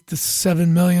to take the $7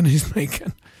 million he's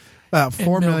making.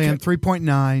 $4 million,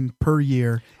 3.9 per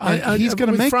year. He's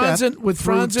going to make that with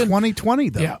Franzen 2020,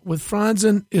 though. Yeah, with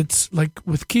Franzen, it's like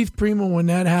with Keith Primo, when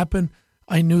that happened,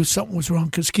 I knew something was wrong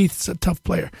because Keith's a tough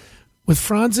player. With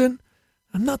Franzen,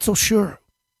 I'm not so sure,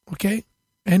 okay?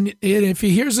 And if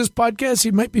he hears this podcast,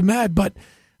 he might be mad, but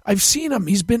I've seen him.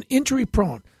 He's been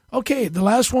injury-prone. Okay, the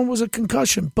last one was a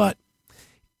concussion, but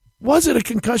was it a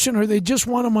concussion or they just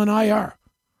want him on IR?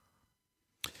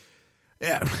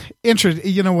 Yeah, interesting.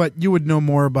 You know what? You would know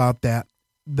more about that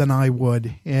than I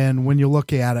would. And when you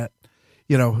look at it,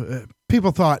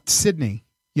 people thought Sidney,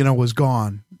 was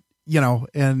gone,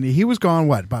 and he was gone,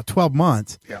 about 12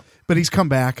 months? Yeah. But he's come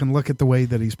back, and look at the way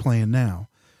that he's playing now.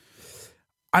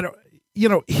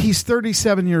 He's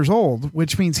 37 years old,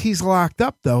 which means he's locked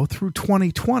up, though, through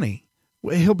 2020.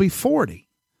 He'll be 40,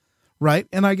 right?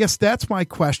 And I guess that's my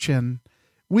question.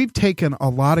 We've taken a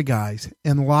lot of guys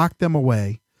and locked them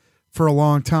away for a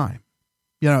long time.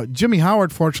 Jimmy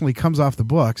Howard, fortunately, comes off the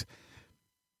books.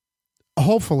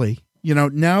 Hopefully,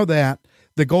 now that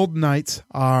the Golden Knights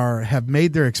have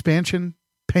made their expansion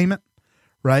payment,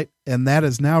 right? And that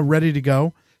is now ready to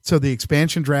go. So the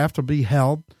expansion draft will be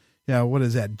held, what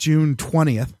is that, June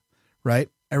 20th, right?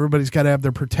 Everybody's got to have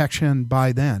their protection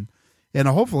by then. And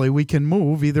hopefully we can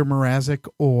move either Mrazek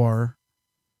or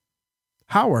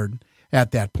Howard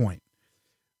at that point.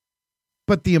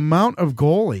 But the amount of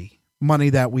goalie money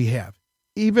that we have,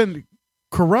 even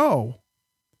Corot,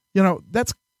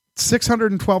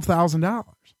 $612,000.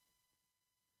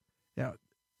 Yeah.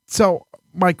 So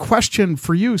my question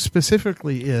for you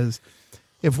specifically is,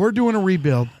 if we're doing a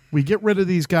rebuild, we get rid of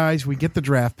these guys, we get the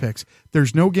draft picks,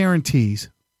 there's no guarantees.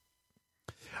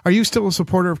 Are you still a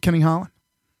supporter of Kenny Holland?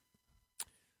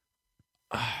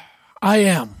 I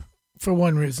am, for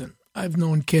one reason. I've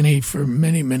known Kenny for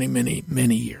many, many, many,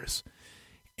 many years.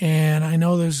 And I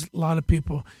know there's a lot of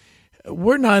people.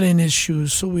 We're not in his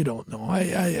shoes, so we don't know.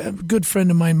 A good friend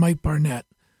of mine, Mike Barnett,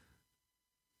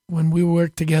 when we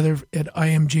worked together at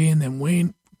IMG, and then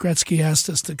Wayne Gretzky asked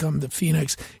us to come to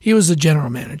Phoenix, he was the general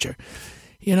manager.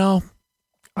 You know,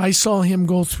 I saw him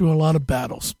go through a lot of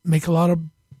battles, make a lot of,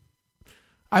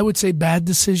 I would say, bad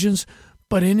decisions,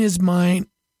 but in his mind,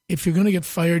 if you're going to get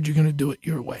fired, you're going to do it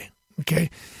your way, okay?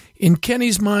 In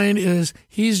Kenny's mind is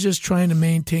he's just trying to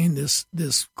maintain this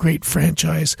great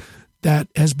franchise that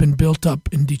has been built up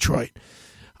in Detroit.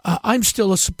 I'm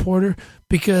still a supporter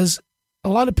because a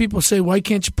lot of people say, why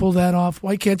can't you pull that off?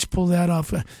 Why can't you pull that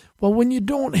off? Well, when you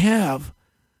don't have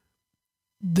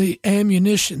the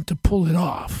ammunition to pull it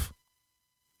off,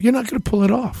 you're not going to pull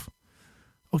it off,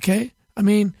 okay? I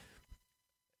mean,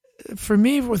 for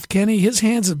me, with Kenny, his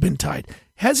hands have been tied.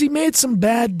 Has he made some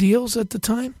bad deals at the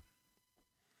time?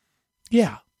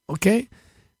 Yeah, okay.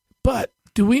 But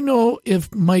do we know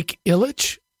if Mike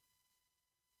Ilitch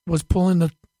was pulling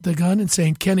the gun and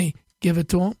saying, Kenny, give it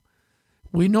to him?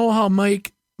 We know how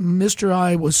Mr.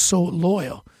 I was so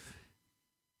loyal.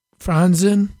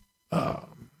 Franzen,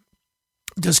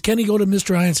 does Kenny go to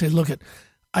Mr. I and say, look,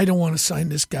 I don't want to sign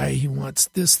this guy. He wants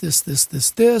this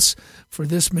for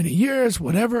this many years,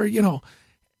 whatever, you know.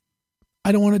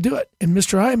 I don't want to do it. And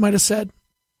Mr. I might have said,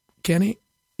 Kenny,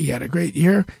 he had a great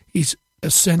year. He's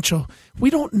essential. We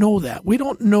don't know that. We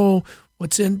don't know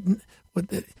what's in.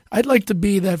 I'd like to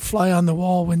be that fly on the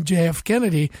wall when J.F.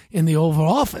 Kennedy in the Oval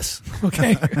Office.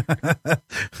 Okay.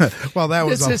 Well, that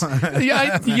was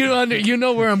you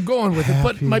know where I'm going with it.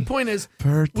 But my point is,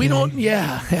 we don't.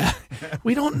 Yeah,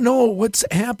 we don't know what's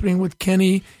happening with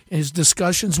Kenny and his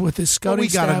discussions with his scouting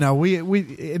staff. We got to know.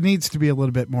 It needs to be a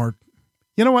little bit more.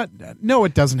 You know what? No,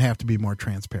 it doesn't have to be more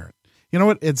transparent. You know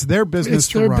what? It's their business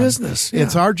to run. It's their business. Yeah.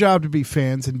 It's our job to be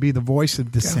fans and be the voice of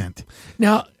dissent.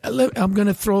 Yeah. Now, I'm going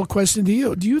to throw a question to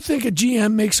you. Do you think a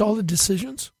GM makes all the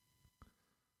decisions?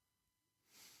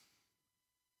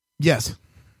 Yes.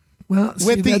 Well,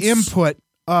 with the input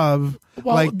of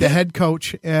the head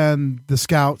coach and the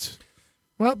scouts.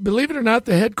 Well, believe it or not,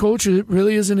 the head coach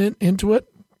really isn't into it.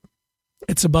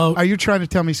 It's about. Are you trying to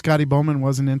tell me Scotty Bowman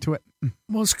wasn't into it?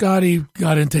 Well, Scotty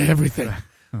got into everything.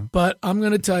 But I'm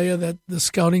going to tell you that the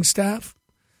scouting staff,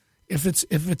 if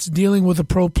it's dealing with a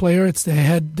pro player, it's the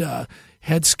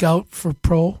head scout for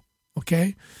pro.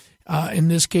 Okay, in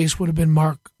this case would have been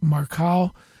Mark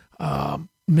Howe.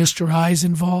 Mr. I's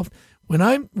involved. When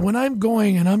I'm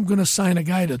going and I'm going to sign a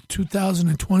guy to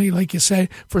 2020, like you say,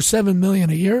 for $7 million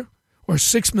a year or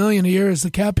 $6 million a year is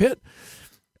the cap hit,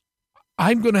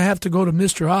 I'm going to have to go to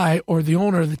Mr. I or the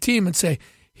owner of the team and say,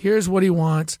 here's what he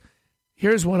wants.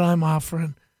 Here's what I'm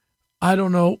offering. I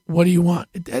don't know. What do you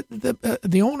want?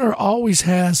 The owner always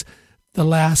has the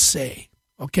last say,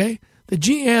 okay? The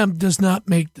GM does not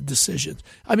make the decisions.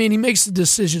 I mean, he makes the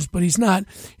decisions, but he's not.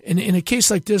 In a case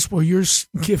like this where you're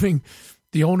giving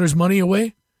the owner's money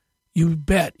away, you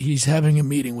bet he's having a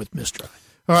meeting with Mr. I.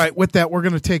 All right, with that, we're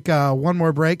going to take one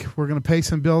more break. We're going to pay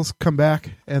some bills, come back,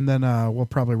 and then we'll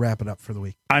probably wrap it up for the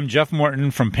week. I'm Jeff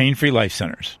Morton from Pain Free Life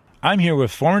Centers. I'm here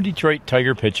with former Detroit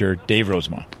Tiger pitcher Dave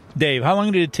Rozema. Dave, how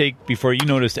long did it take before you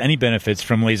noticed any benefits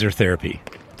from laser therapy?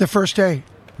 The first day.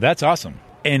 That's awesome.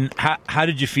 And how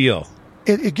did you feel?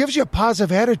 It gives you a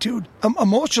positive attitude.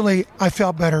 Emotionally, I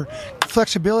felt better.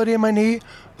 Flexibility in my knee,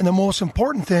 and the most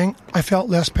important thing, I felt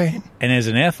less pain. And as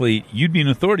an athlete, you'd be an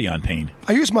authority on pain.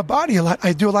 I use my body a lot.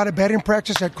 I do a lot of batting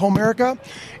practice at Comerica,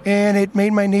 and it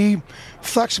made my knee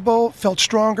flexible, felt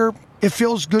stronger. It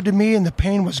feels good to me, and the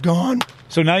pain was gone.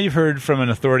 So now you've heard from an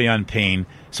authority on pain.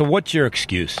 So what's your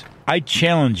excuse? I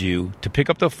challenge you to pick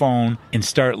up the phone and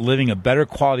start living a better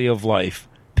quality of life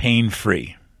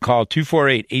pain-free. Call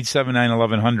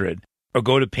 248-879-1100 or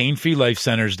go to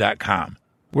painfreelifecenters.com.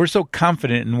 We're so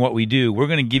confident in what we do, we're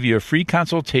going to give you a free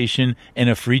consultation and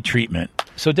a free treatment.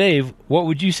 So Dave, what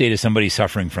would you say to somebody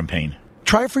suffering from pain?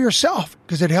 Try it for yourself,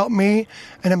 because it helped me,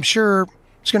 and I'm sure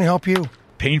it's going to help you.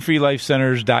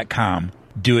 painfreelifecenters.com.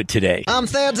 Do it today. I'm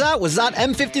Thad's Out with Zott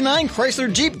M59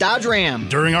 Chrysler Jeep Dodge Ram.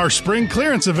 During our spring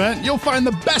clearance event, you'll find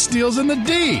the best deals in the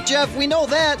D. Jeff, we know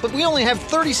that, but we only have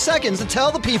 30 seconds to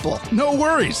tell the people. No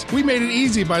worries. We made it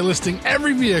easy by listing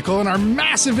every vehicle in our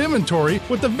massive inventory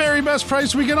with the very best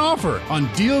price we can offer on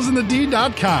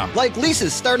dealsinthed.com. Like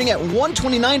leases starting at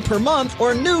 $129 per month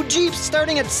or new Jeeps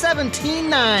starting at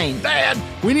 $17,900. Dad,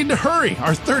 we need to hurry.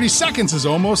 Our 30 seconds is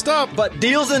almost up. But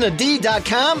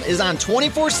dealsinthed.com is on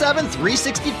 24/7,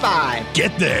 365.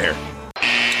 Get there.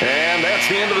 And that's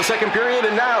the end of the second period,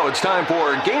 and now it's time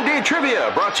for Game Day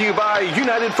Trivia, brought to you by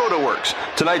United Photo Works.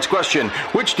 Tonight's question,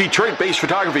 which Detroit-based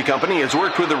photography company has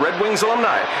worked with the Red Wings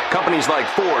alumni? Companies like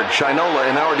Ford, Shinola,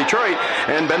 and Our Detroit,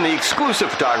 and been the exclusive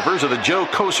photographers of the Joe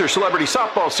Kocur Celebrity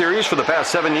Softball Series for the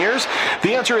past 7 years?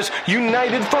 The answer is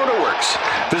United Photo Works.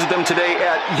 Visit them today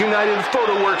at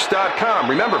UnitedPhotoWorks.com.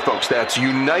 Remember, folks, that's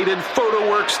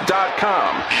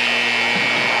UnitedPhotoWorks.com.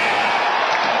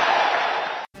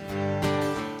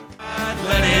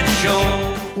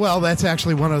 Well, that's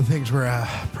actually one of the things we're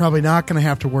probably not going to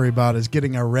have to worry about is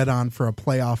getting our red on for a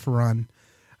playoff run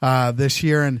this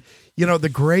year. And, you know, the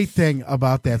great thing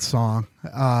about that song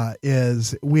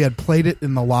is we had played it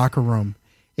in the locker room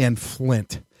in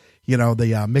Flint, you know,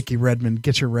 the Mickey Redmond,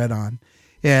 Get Your Red On.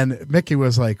 And Mickey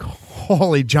was like,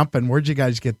 holy jumping, where'd you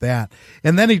guys get that?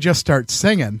 And then he just starts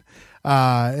singing.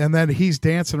 And then he's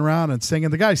dancing around and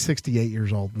singing. The guy's 68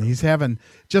 years old, and he's having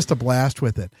just a blast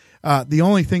with it. The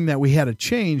only thing that we had to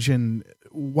change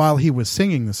while he was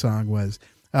singing the song was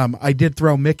I did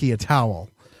throw Mickey a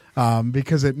towel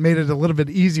because it made it a little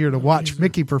bit easier to watch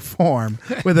Mickey perform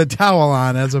with a towel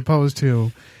on as opposed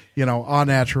to, you know, au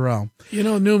naturel. You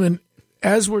know, Newman,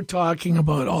 as we're talking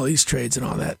about all these trades and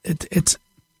all that, it's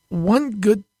one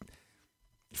good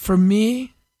for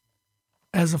me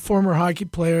as a former hockey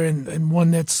player and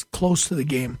one that's close to the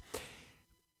game.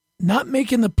 Not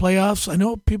making the playoffs, I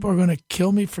know people are going to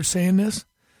kill me for saying this,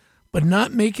 but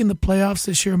not making the playoffs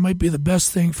this year might be the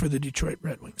best thing for the Detroit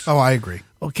Red Wings. Oh, I agree.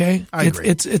 Okay? I agree.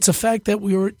 It's a fact that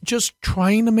we were just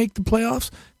trying to make the playoffs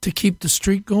to keep the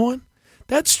streak going.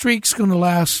 That streak's going to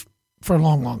last for a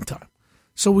long, long time.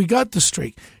 So we got the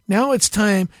streak. Now it's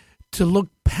time to look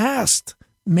past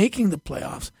making the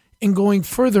playoffs and going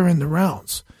further in the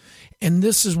rounds. And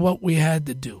this is what we had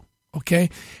to do,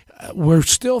 okay? We're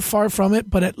still far from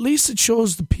it, but at least it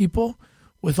shows the people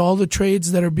with all the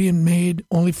trades that are being made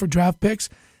only for draft picks.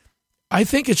 I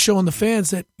think it's showing the fans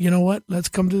that, you know what, let's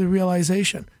come to the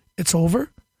realization. It's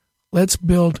over. Let's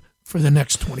build for the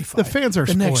next 25. The fans are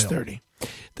spoiled. The next 30.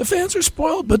 The fans are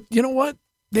spoiled, but you know what?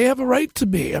 They have a right to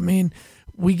be. I mean,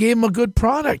 we gave them a good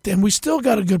product, and we still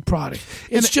got a good product.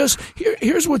 It's just,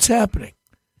 here's what's happening.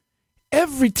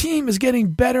 Every team is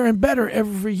getting better and better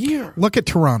every year. Look at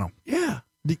Toronto. Yeah.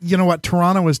 You know what?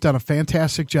 Toronto has done a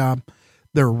fantastic job.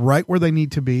 They're right where they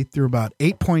need to be. They're about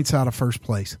 8 points out of first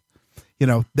place. You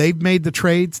know, they've made the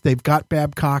trades. They've got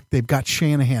Babcock. They've got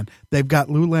Shanahan. They've got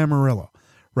Lou Lamoriello,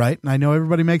 right? And I know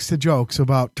everybody makes the jokes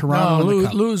about Toronto.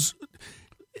 No, Lou's.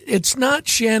 It's not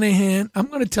Shanahan. I'm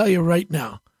going to tell you right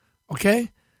now, okay?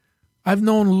 I've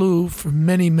known Lou for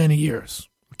many, many years,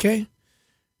 okay?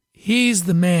 He's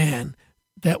the man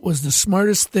that was the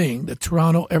smartest thing that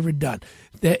Toronto ever done.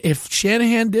 That if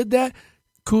Shanahan did that,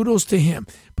 kudos to him.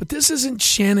 But this isn't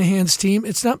Shanahan's team.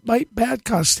 It's not Mike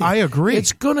Babcock's team. I agree.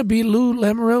 It's going to be Lou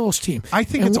Lamoriello's team. I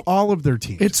think it's all of their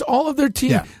teams. It's all of their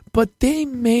team. Yeah. But they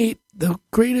made the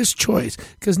greatest choice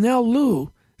because now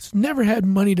Lou has never had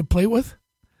money to play with.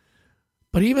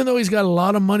 But even though he's got a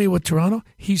lot of money with Toronto,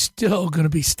 he's still going to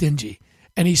be stingy.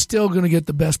 And he's still going to get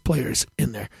the best players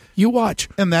in there. You watch.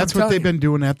 And that's what they've been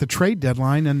doing at the trade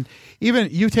deadline. And even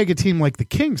you take a team like the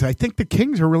Kings, I think the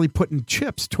Kings are really putting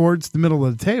chips towards the middle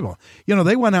of the table. You know,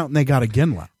 they went out and they got a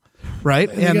Ginla, right?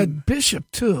 And they got Bishop,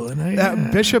 too.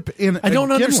 And Bishop in I don't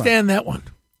Ginla. understand that one.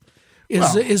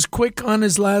 Is Quick on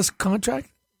his last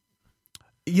contract?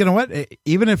 You know what?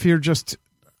 Even if you're just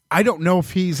 – I don't know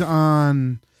if he's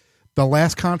on the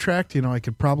last contract. You know, I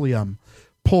could probably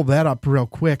pull that up real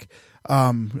quick.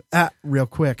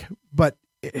 But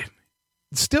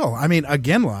still, I mean,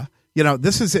 Ginla, you know,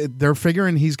 they're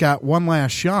figuring he's got one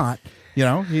last shot, you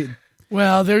know.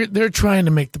 Well, they're trying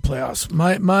to make the playoffs.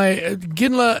 My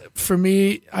Ginla, for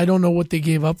me, I don't know what they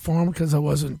gave up for him because I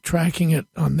wasn't tracking it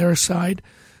on their side.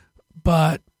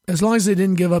 But as long as they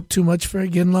didn't give up too much for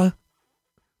Ginla,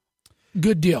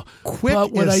 good deal.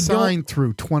 Quick is signed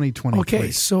through 2023.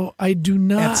 Okay, so I do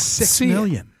not see $6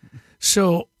 million.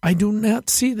 So I do not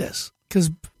see this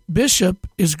because Bishop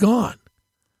is gone.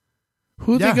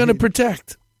 Who are they going to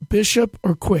protect, Bishop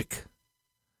or Quick?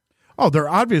 Oh, they're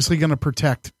obviously going to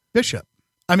protect Bishop.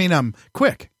 I mean,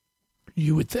 Quick.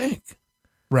 You would think.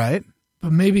 Right.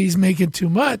 But maybe he's making too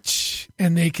much,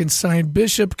 and they can sign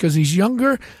Bishop because he's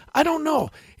younger. I don't know.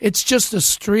 It's just a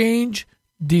strange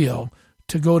deal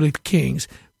to go to Kings,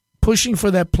 pushing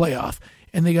for that playoff,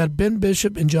 and they got Ben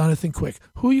Bishop and Jonathan Quick.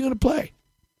 Who are you going to play?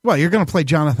 Well, you're going to play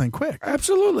Jonathan Quick.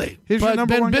 Absolutely. He's your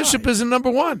number Ben one Bishop guy. is a number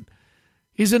one.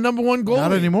 He's a number one goalie.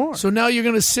 Not anymore. So now you're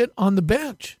going to sit on the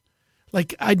bench.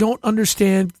 Like, I don't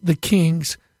understand the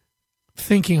Kings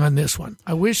thinking on this one.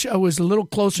 I wish I was a little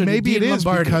closer Maybe to Dean it is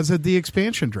Lombardi. because of the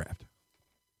expansion draft.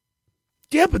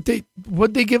 Yeah, but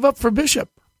what'd they give up for Bishop?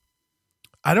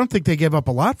 I don't think they gave up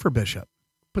a lot for Bishop.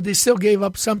 But they still gave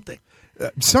up something.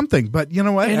 Something, but you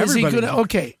know what? And is he Everybody. going to...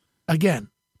 Okay, again,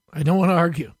 I don't want to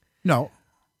argue. No.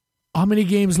 How many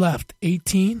games left?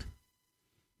 18?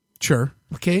 Sure.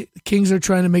 Okay, the Kings are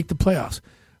trying to make the playoffs.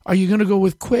 Are you going to go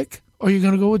with Quick or are you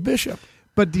going to go with Bishop?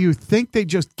 But do you think they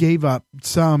just gave up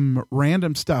some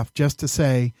random stuff just to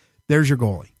say, there's your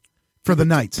goalie for the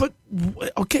Knights? But,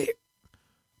 okay.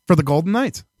 For the Golden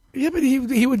Knights. Yeah, but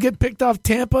he would get picked off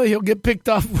Tampa. He'll get picked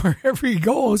off wherever he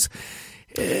goes.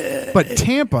 But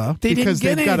Tampa, they because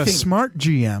didn't they've get got a anything. smart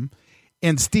GM,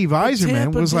 and Steve Yzerman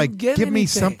Tampa was like, didn't get give me anything.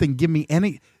 something, give me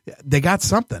any. They got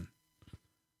something.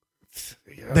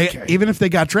 Okay. Even if they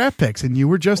got draft picks, and you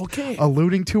were just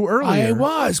alluding to earlier. I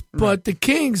was, but the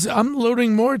Kings, I'm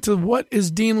alluding more to what is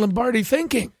Dean Lombardi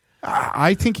thinking.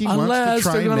 I think he wants to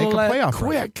try and make a playoff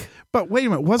Quick run. But wait a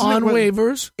minute, wasn't on it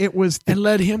waivers? It was and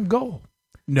let him go.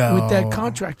 No, with that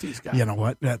contract he's got. You know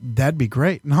what? That'd be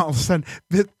great. And all of a sudden,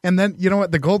 and then you know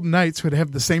what? The Golden Knights would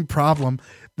have the same problem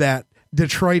that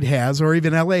Detroit has, or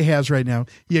even LA has right now.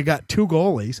 You got two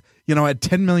goalies, at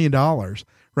 $10 million,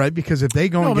 right? Because if they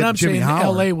go and but get I'm Jimmy saying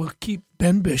Howard, LA will keep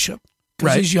Ben Bishop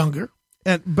because Right. he's younger.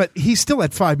 but he's still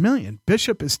at $5 million.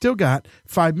 Bishop has still got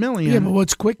 $5 million. Yeah, but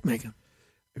what's Quick making?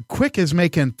 Quick is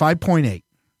making 5.8.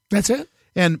 That's it.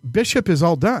 And Bishop is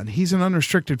all done. He's an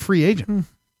unrestricted free agent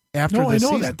after No, I this know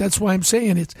season. that. That's why I'm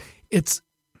saying it's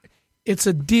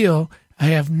a deal. I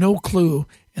have no clue,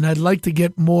 and I'd like to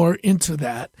get more into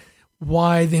that.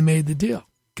 Why they made the deal?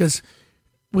 Because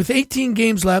with 18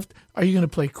 games left, are you going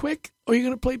to play Quick or are you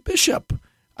going to play Bishop?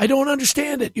 I don't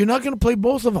understand it. You're not going to play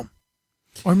both of them,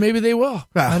 or maybe they will.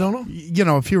 I don't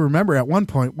know. If you remember, at one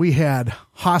point we had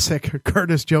Hasek,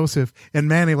 Curtis Joseph, and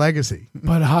Manny Legacy.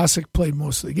 But Hasek played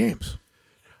most of the games.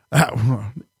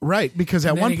 Right, because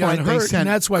And at then one he got point they hurt, sent and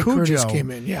that's why Cujo. Curtis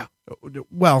came in. Yeah.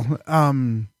 Well,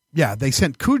 they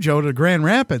sent Cujo to Grand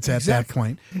Rapids at that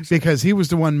point because he was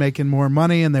the one making more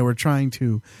money, and they were trying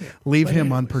to leave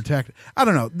him unprotected. I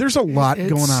don't know. There's a lot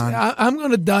going on. I'm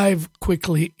going to dive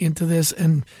quickly into this,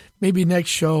 and maybe next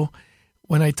show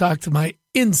when I talk to my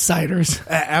insiders.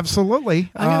 Absolutely.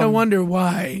 I'm going to wonder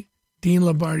why Dean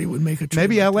Lombardi would make a trade.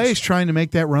 Maybe like LA this. is trying to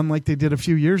make that run like they did a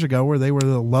few years ago, where they were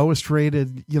the lowest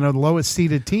rated, the lowest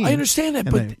seeded team. I understand that,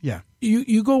 And but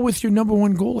you go with your number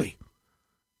one goalie.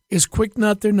 Is Quick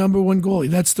not their number one goalie?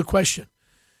 That's the question.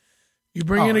 You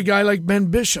bring in a guy like Ben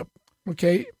Bishop,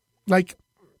 okay? Like,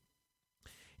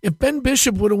 if Ben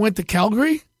Bishop would have went to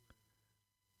Calgary,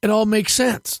 it all makes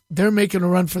sense. They're making a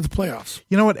run for the playoffs.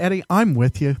 You know what, Eddie? I'm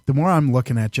with you. The more I'm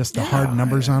looking at just the hard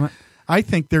numbers on it, I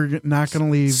think they're not going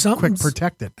to leave Quick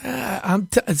protected.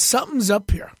 Something's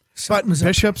up here. But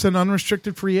Bishop's an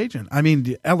unrestricted free agent. I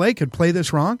mean, LA could play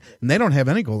this wrong, and they don't have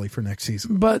any goalie for next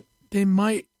season. But they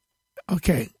might.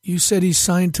 Okay, you said he's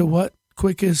signed to what?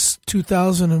 Quick is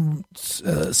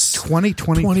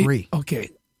 2023. Okay,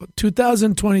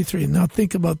 2023. Now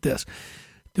think about this.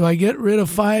 Do I get rid of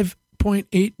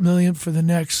 $5.8 million for the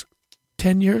next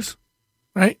 10 years?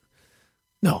 Right?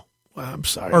 No. Well, I'm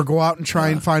sorry. Or go out and try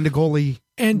and find a goalie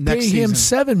and next pay him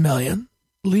season. $7 million.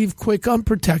 Leave Quick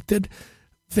unprotected.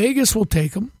 Vegas will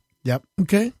take him. Yep.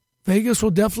 Okay. Vegas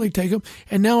will definitely take him.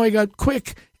 And now I got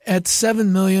Quick at $7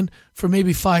 million for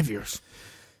maybe 5 years.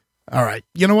 All right.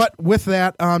 You know what? With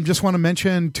that, just want to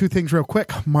mention two things real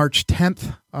quick. March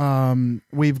 10th,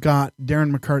 we've got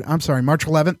Darren McCarty. I'm sorry, March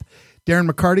 11th. Darren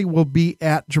McCarty will be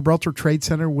at Gibraltar Trade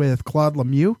Center with Claude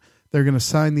Lemieux. They're going to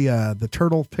sign the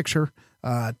turtle picture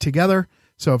together.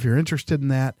 So if you're interested in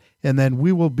that, and then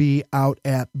we will be out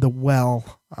at the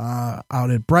Well out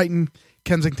at Brighton,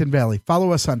 Kensington Valley.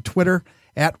 Follow us on Twitter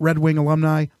at Red Wing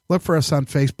Alumni. Look for us on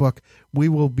Facebook. We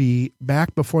will be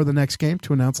back before the next game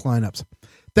to announce lineups.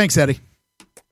 Thanks, Eddie.